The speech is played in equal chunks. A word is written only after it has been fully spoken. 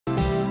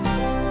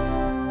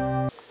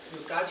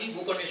काजी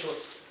गोकर्णेश्वर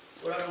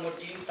वडा नम्बर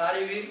 3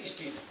 तारेवीर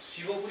स्थित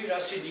शिवपुरी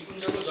राष्ट्रिय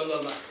निकुञ्जको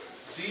जङ्गलमा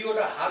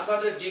दुईवटा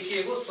हातबाट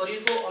देखिएको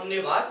शरीरको अन्य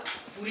भाग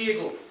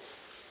पुरिएको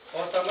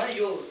अवस्थामा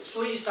यो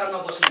सोही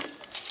स्थानमा बस्ने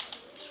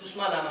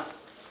सुषमा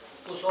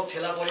लामाको शव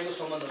फेला परेको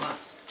सम्बन्धमा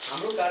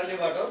हाम्रो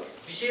कार्यालयबाट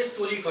विशेष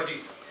टोली खटी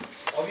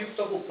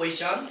अभियुक्तको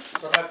पहिचान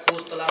तथा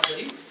खोज तलास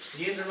गरी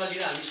नियन्त्रणमा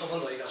लिन हामी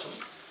सफल भएका छौँ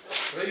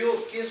र यो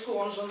केसको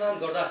अनुसन्धान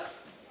गर्दा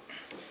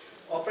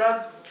अपराध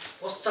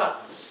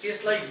पश्चात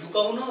त्यसलाई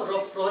लुकाउन र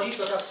प्रहरी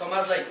तथा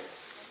समाजलाई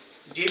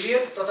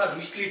डेभिएट तथा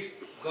मिसलिड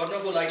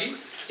गर्नको लागि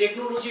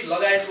टेक्नोलोजी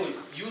लगायतको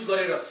युज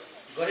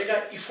गरेका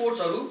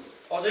इफोर्ट्सहरू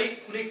अझै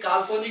कुनै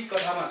काल्पनिक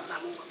कथामा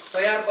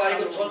तयार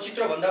पारेको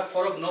चलचित्रभन्दा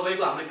फरक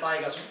नभएको हामीले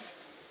पाएका छौँ।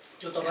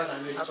 त्यो तपाईहरुले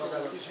हामीले चर्चा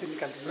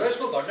गर्छौँ र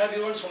यसको घटना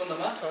विवरण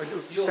सम्बन्धमा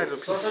यो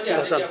सरस्वती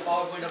हामीले यहाँ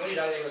पावर पोइन्टमा पनि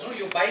राखेका छौँ।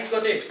 यो 22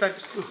 गते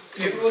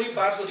फेब्रुअरी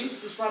 5 को दिन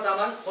सुषमा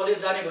तामाङ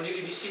कलेज जाने भनेर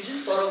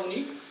निस्किन्छन् तर उनी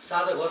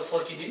साँझ घर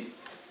फर्किदिन्।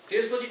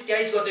 त्यसपछि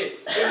 23 गते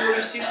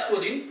फेब्रुअरी 6 को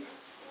दिन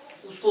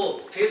उसको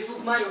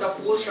फेसबुकमा एउटा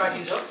पोस्ट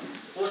राखिन्छ।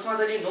 पोस्टमा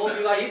चाहिँ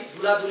नवविवाहित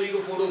दुला दुलीको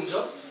फोटो हुन्छ।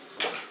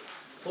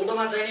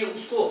 फोटोमा चाहिँ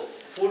उसको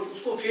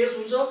फेस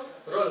हुन्छ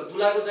र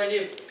दुलाको चाहिँ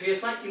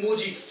फेसमा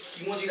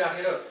इमोजी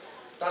राखेर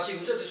टाँसिएको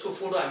हुन्छ। त्यसको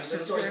फोटो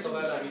हामीसँग छ, अहिले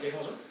तपाईहरुलाई हामी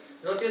देखाउँछौँ।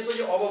 र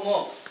त्यसपछि अब म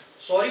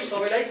सरी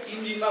सबैलाई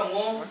 3 दिनमा म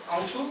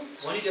आउँछु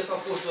भनी त्यसमा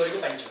पोस्ट गरेको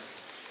पाइन्छ।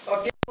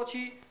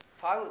 त्यसपछि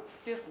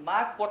त्यस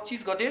माघ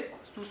 25 गते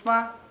सुषमा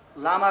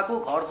लामाको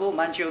घरको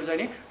मान्छेहरू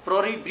चाहिँ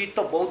प्रहरी वृत्त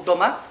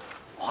बौद्धमा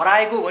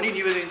हराएको भनी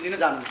निवेदन दिन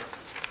जानुहुन्छ।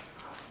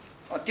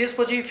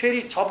 त्यसपछि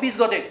फेरि 26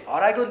 गते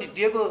हराएको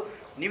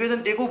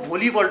निवेदन दिएको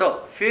भोलिपल्ट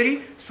फेरि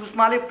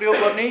सुषमाले प्रयोग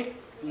गर्ने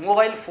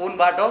मोबाइल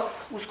फोनबाट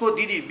उसको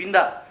दिदी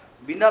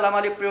बिन्दा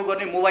लामाले प्रयोग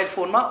गर्ने मोबाइल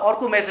फोनमा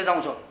अर्को मेसेज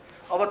आउँछ।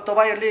 अब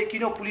तपाईहरुले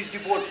किन पुलिस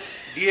रिपोर्ट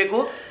दिएको,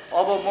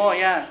 अब म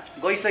यहाँ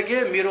गइसके,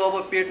 मेरो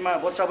अब पेटमा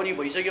बच्चा पनि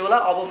भइसक्यो होला,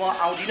 अब म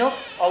आउँदिन,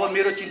 अब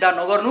मेरो चिन्ता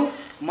नगर्नु,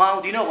 म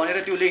आउँदिन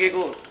भनेर त्यो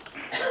लेखेको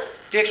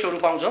टेक्स्टहरू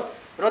पाउँछ।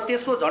 र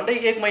त्यसको झन्डै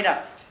 1 महिना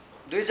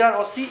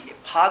 2080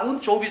 फागुन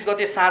 24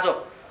 गते साँझ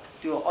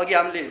त्यो अघि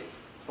हामीले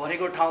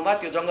भनेको ठाउँमा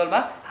त्यो जङ्गलमा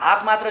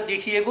हात मात्र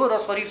देखिएको र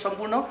शरीर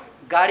सम्पूर्ण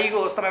गाडीको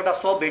अवस्थामा एउटा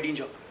शव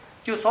भेटिन्छ।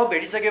 त्यो शव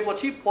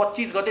भेटिसकेपछि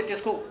 25 गते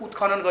त्यसको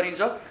उत्खनन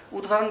गरिन्छ।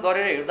 उत्खनन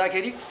गरेर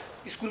हेर्दाखेरि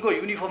स्कुलको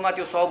युनिफर्ममा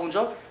त्यो शव हुन्छ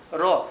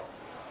र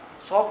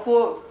शवको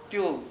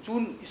त्यो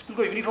जुन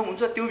स्कुलको युनिफर्म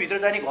हुन्छ त्यो भित्र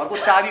चाहिँ घरको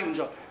चाबी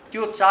हुन्छ।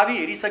 त्यो चाबी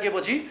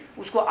हेरिसकेपछि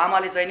उसको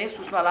आमाले चाहिँ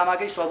सुषमा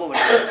लामाकै शव हो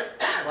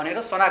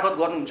भनेर शनाखत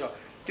गर्नुहुन्छ।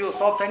 त्यो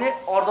शव चाहिँ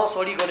अर्ध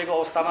सडिगलेको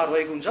अवस्थामा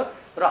रहेको हुन्छ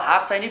र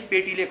हात चाहिँ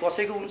पेटीले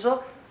कसेको हुन्छ,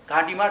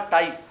 घाँटीमा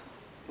टाई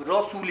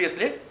र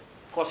सुलेसले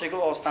कसेको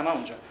अवस्थामा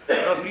हुन्छ।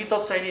 र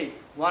मृतक चाहिँ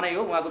उहाँ नै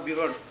हो, उहाँको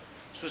विवरण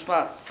सुषमा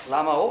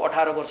लामा हो,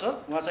 18 वर्ष,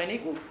 उहाँ चाहिँ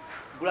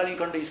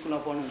बुढालीकण्ठ स्कुलमा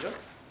पढ्नुहुन्छ।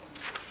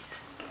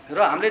 र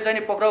हामीले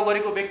चाहिँ पक्राउ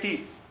गरेको व्यक्ति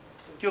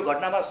त्यो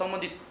घटनामा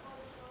सम्बन्धित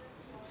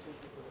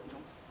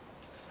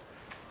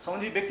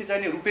व्यक्ति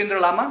चाहिँ रुपेन्द्र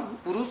लामा,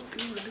 पुरुष,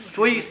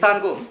 सोही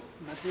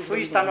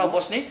स्थानमा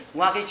बस्ने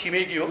उहाँकै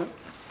छिमेकी हो।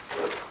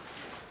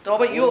 त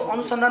अब यो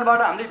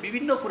अनुसन्धानबाट हामीले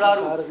विभिन्न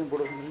कुराहरू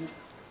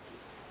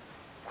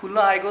खुल्न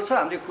आएको छ,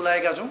 हामीले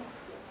खुलाएका छौँ।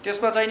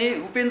 त्यसमा चाहिँ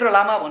रुपेन्द्र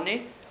लामा भन्ने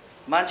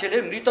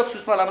मान्छेले मृतक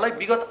सुषमा लामालाई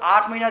विगत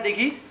 8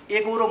 महिनादेखि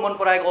एकहोरो मन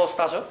पराएको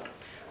अवस्था छ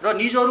र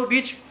निजहरू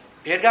बीच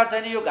भेटघाट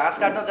चाहिँ यो घाँस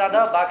काट्न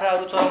जाँदा,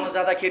 बाख्राहरू चराउन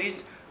जाँदाखेरि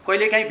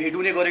कहिलेकाहीँ भेट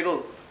हुने गरेको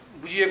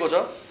बुझिएको छ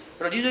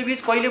र निजहरू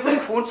बीच कहिले पनि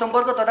फोन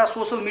सम्पर्क तथा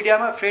सोसल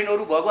मिडियामा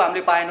फ्रेन्डहरू भएको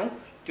हामीले पाएनौँ,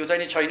 त्यो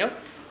चाहिँ छैन।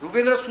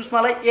 रुपेन्द्र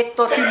सुषमालाई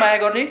एकतर्फी माया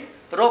गर्ने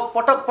र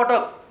पटक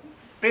पटक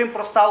प्रेम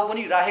प्रस्ताव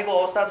पनि राखेको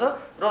अवस्था छ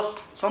र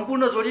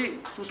सम्पूर्ण जोडी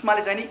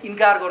सुषमाले चाहिँ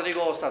इन्कार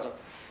गरिदिएको अवस्था छ।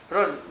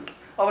 र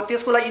अब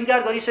त्यसको लागि इन्कार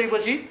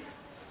गरिसकेपछि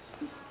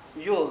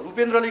यो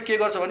रुपेन्द्रले के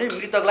गर्छ भने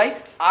मृतकलाई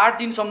 8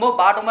 दिनसम्म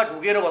बाटोमा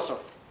ढुकेर बस्छ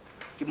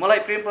कि मलाई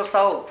प्रेम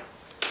प्रस्ताव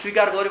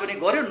स्वीकार गर्यो भने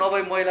गर्यो,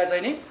 नभए महिला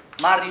चाहिँ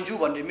मारिदिन्छु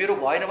भन्ने, मेरो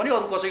भएन भने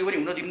अरू कसैको पनि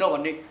हुन दिन्न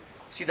भन्ने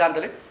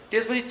सिद्धान्तले।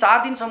 त्यसपछि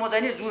 4 दिनसम्म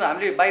चाहिँ जुन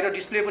हामीले बाहिर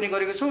डिस्प्ले पनि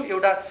गरेको छौँ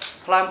एउटा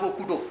फ्लामको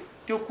कुटो,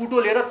 त्यो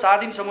कुटो लिएर 4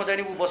 दिनसम्म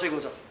चाहिँ ऊ बसेको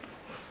छ।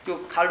 त्यो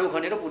खाल्डो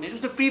खनेर पुर्दिन्छ,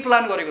 उसले प्री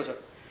प्लान गरेको छ।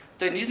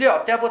 त्यो निजले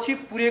हत्यापछि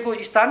पुरेको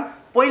स्थान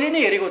पहिले नै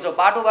हेरेको छ,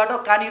 बाटोबाट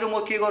कहाँनिर म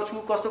के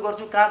गर्छु, कस्तो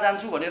गर्छु, कहाँ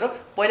जान्छु भनेर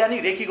पहिला नै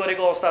रेकी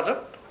गरेको अवस्था छ।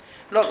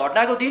 र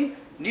घटनाको दिन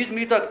निज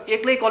मृतक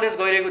एक्लै कलेज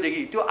गइरहेको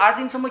देखि त्यो 8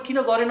 दिनसम्म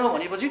किन गरेन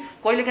भनेपछि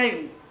कहिलेकाहीँ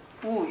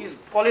ऊ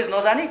कलेज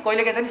नजाने,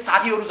 कहिलेकाहीँ चाहिँ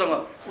साथीहरूसँग,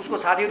 उसको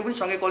साथीहरू पनि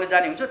सँगै कलेज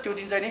जाने हुन्छ, त्यो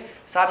दिन चाहिँ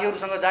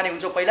साथीहरूसँग जाने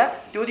हुन्छ पहिला,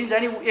 त्यो दिन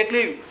चाहिँ ऊ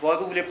एक्लै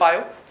भएको उसले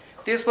पायो।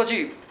 त्यसपछि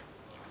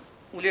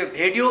उसले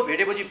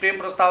भेटेपछि प्रेम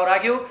प्रस्ताव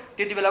राख्यो।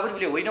 त्यति बेला पनि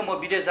उसले होइन म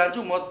विदेश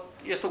जान्छु, म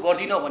यस्तो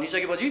गर्दिनँ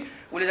भनिसकेपछि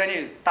उसले चाहिँ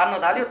तान्न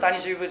थाल्यो।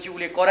 तानिसकेपछि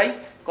उसले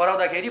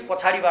कराउँदाखेरि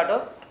पछाडिबाट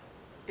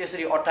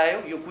यसरी अट्टायो।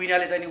 यो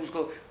कुइनाले चाहिँ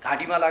उसको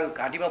घाँटीमा लाग्यो,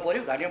 घाँटीमा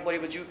पर्यो। घाँटीमा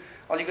परेपछि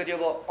अलिकति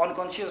अब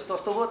अनकन्सियस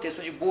जस्तो भयो।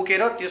 त्यसपछि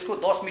बोकेर त्यसको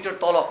 10 मिटर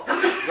तल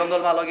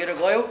जङ्गलमा लगेर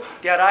गयो,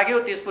 त्यहाँ राख्यो।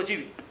 त्यसपछि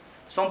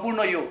सम्पूर्ण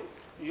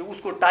यो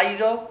उसको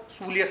टाई र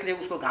सुलेसले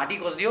उसको घाँटी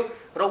कस्दियो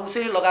र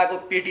उसैले लगाएको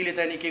पेटीले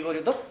चाहिँ के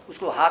गर्यो त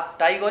उसको हात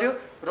टाई गर्यो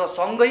र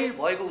सँगै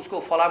भएको उसको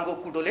फलामको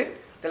कुटोले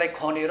त्यसलाई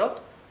खनेर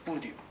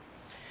पुर्दियो।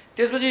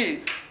 त्यसपछि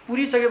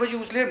पुरिसकेपछि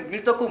उसले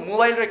मृतकको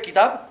मोबाइल र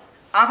किताब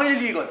आफैले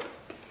लिइगयो।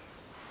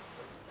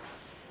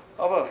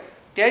 अब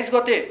 23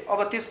 गते अब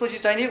त्यसपछि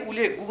चाहिँ नि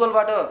उसले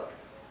गुगलबाट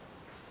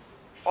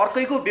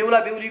अर्कैको बेहुला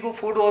बेहुलीको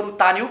फोटोहरू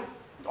तान्यो।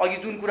 अघि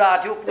जुन कुरा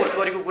आथ्यो पोस्ट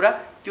गरेको कुरा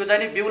त्यो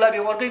चाहिँ नि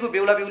अर्कैको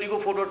बेहुला बेहुलीको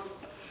फोटो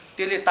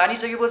त्यसले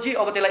तानिसकेपछि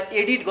अब त्यसलाई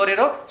एडिट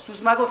गरेर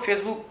सुषमाको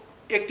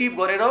फेसबुक एक्टिभ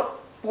गरेर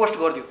पोस्ट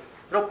गरिदियो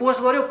र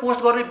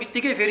पोस्ट गर्ने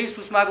बित्तिकै फेरि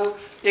सुषमाको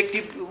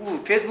एक्टिभ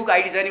फेसबुक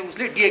आइडी चाहिँ नि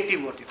उसले डिएक्टिभ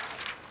गरिदियो।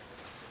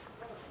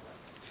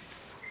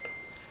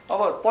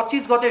 अब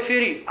 25 गते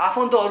फेरि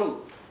आफन्तहरू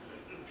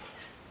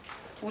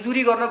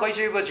उजुरी गर्न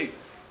गइसकेपछि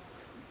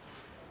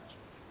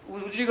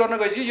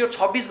यो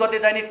 26 गते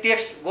चाहिँ नि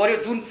टेक्स्ट गर्यो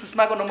जुन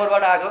सुषमाको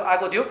नम्बरबाट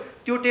आएको थियो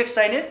त्यो टेक्स्ट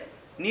चाहिँ नि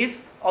निज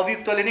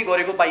अभियुक्तले नै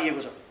गरेको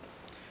पाइएको छ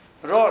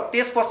र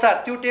त्यस पश्चात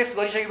त्यो टेक्स्ट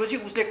गरिसकेपछि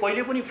उसले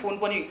कहिले पनि फोन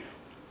पनि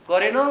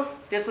गरेन,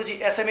 त्यसपछि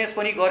एसएमएस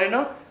पनि गरेन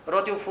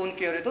र त्यो फोन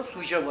के गरे त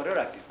स्विच अफ गरेर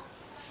राख्यो।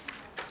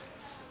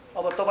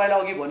 अब तपाईलाई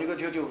अघि भनेको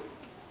थियो त्यो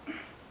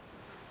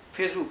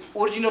फेसबुक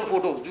ओरिजिनल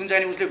फोटो जुन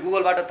चाहिँ उसले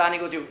गुगलबाट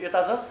तानेको थियो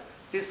यता छ।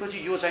 त्यसपछि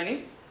यो चाहिँ नि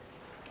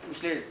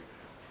उसले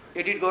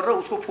एडिट गरेर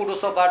उसको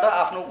फोटोसपबाट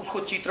आफ्नो उसको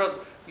चित्र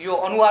यो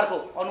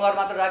अनुहार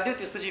मात्र राख्दियो।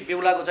 त्यसपछि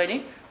बेहुलाको चाहिँ नि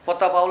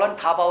पत्ता पाउला नि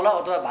थाहा पाउला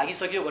अथवा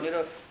भागिसक्यो भनेर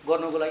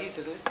गर्नको लागि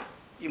त्यसरी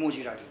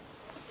इमोजी राख्यो।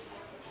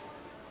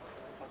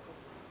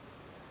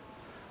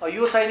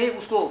 यो चाहिँ नि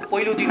उसको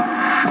पहिलो दिन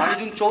हामी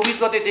जुन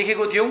 24 गते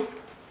देखेको थियौं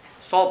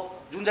सब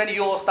जुन चाहिँ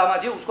यो अवस्थामा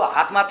थियो उसको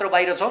हात मात्र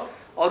बाहिर छ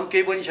अरु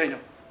केही पनि छैन।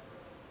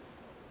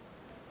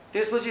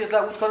 त्यसपछि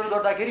यसलाई उत्खनन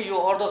गर्दाखेरि यो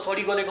अर्ध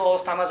सडी गलेको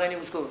अवस्थामा चाहिँ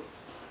उसको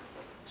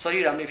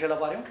शरीर हामीले फेला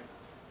पार्यौं।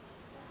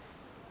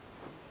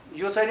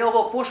 यो चाहिँ अब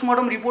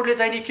पोस्टमार्टम रिपोर्टले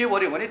चाहिँ के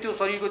भन्यो भने त्यो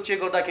शरीरको चेक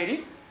गर्दाखेरि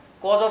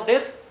cause of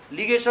death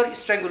ligature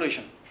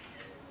strangulation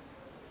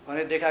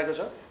भनेर देखाएको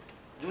छ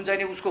जुन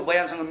चाहिँ उसको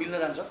बयानसँग मिल्न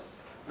जान्छ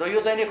र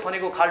यो चाहिँ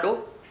खनेको खाल्डो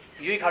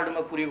यही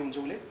खाल्डोमा पुरेको हुन्छ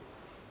उले।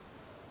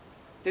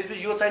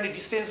 त्यसपछि यो चाहिँ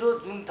डिस्टेन्स हो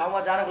जुन ठाउँमा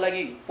जानको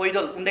लागि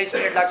पैदल 19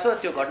 मिनेट लाग्छ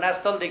त्यो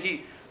घटनास्थलदेखि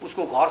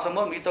उसको घरसम्म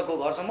मृतकको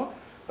घरसम्म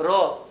र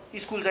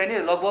स्कुल चाहिँ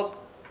लगभग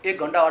 1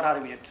 घण्टा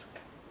 18 मिनेट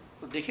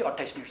देखि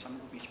 28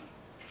 मिनेटसम्मको बीचमा।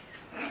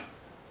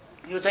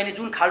 यो चाहिँ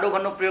जुन खाल्डो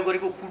खन्न प्रयोग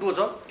गरेको कुडो छ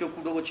त्यो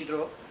कुडोको चित्र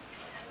हो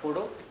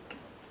फोटो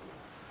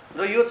र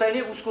यो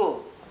चाहिँ उसको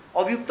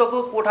अभियुक्तको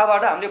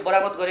कोठाबाट हामीले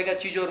बरामद गरेका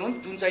चीजहरु हुन्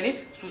जुन चाहिँ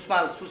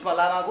सुषमा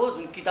लामाको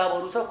जुन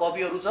किताबहरु छ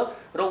कपीहरु छ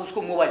र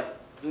उसको मोबाइल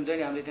जुन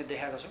चाहिँ हामीले त्यहाँ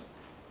देखाएका छौं।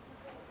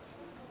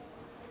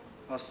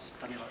 हस्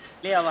धन्यवाद।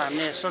 अब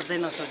हामीले सोच्दै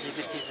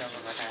नसोचेको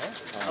चीजहरुबाट है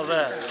अब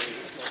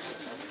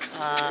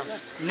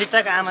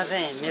मृतक आमा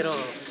चाहिँ मेरो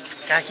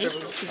काकी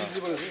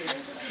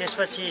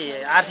त्यसपछि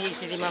आर्थिक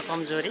स्थितिमा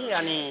कमजोरी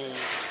अनि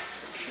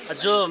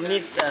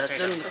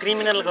जुन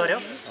क्रिमिनल गर्यो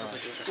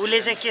उले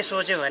चाहिँ के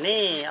सोच्यो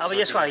भने अब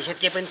यसको हैसियत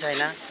के पनि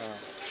छैन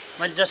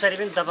मैले जसरी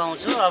पनि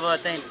दबाउँछु अब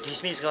चाहिँ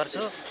डिसमिस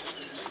गर्छु।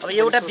 अब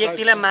एउटा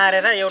व्यक्तिलाई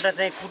मारेर एउटा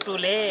चाहिँ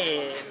कुटुले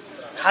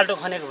खाल्डो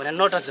खनेको भने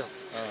नटजो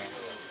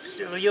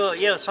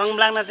यो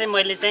संलग्न चाहिँ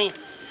मैले चाहिँ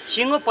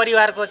सिंह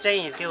परिवारको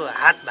चाहिँ त्यो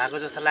हात भएको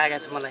जस्तो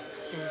लागेको छ मलाई।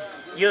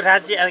 यो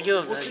राज्य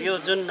यो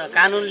जुन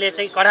कानुनले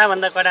चाहिँ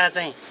कडाभन्दा कडा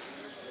चाहिँ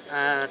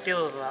त्यो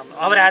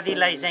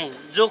अपराधीलाई चाहिँ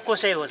जो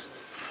कसै होस्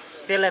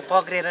त्यसलाई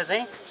पक्रेर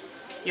चाहिँ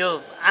यो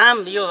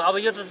आम यो अब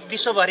यो त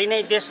विश्वभरि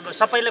नै देश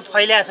सबैले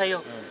फैल्याएको छ। यो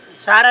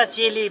सारा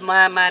चेली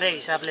मारे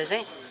हिसाबले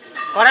चाहिँ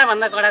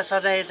कडाभन्दा कडा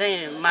सजाय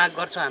चाहिँ माग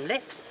गर्छौं हामीले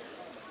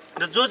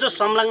र जो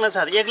संलग्न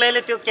छ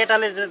एक्लैले त्यो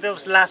केटाले त्यो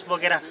लास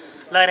बोकेर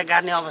लगेर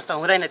गाड्ने अवस्था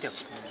हुँदैन।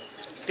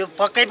 त्यो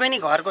पक्कै पनि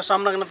घरको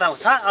संलग्नता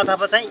छ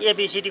अथवा चाहिँ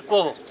एबीसीडी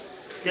को हो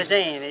त्यो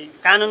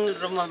चाहिँ कानुन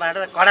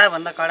रूपबाट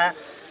कडाभन्दा कडा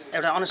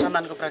एउटा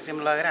अनुसन्धानको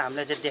प्रक्रियामा लगेर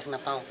हामीले चाहिँ देख्न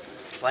पाऊँ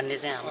भन्ने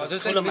चाहिँ हाम्रो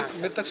ठुलो माग छ।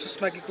 मृतक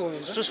सुषमाकी को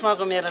हुनुहुन्छ?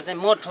 सुषमाको मेरो चाहिँ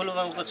म ठुलो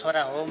बाबुको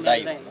छोरा हो।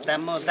 मेरो चाहिँ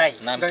म दाइ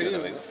नाम के हो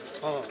तपाईको?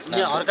 हो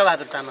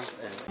हर्कबहादुर तामाङ।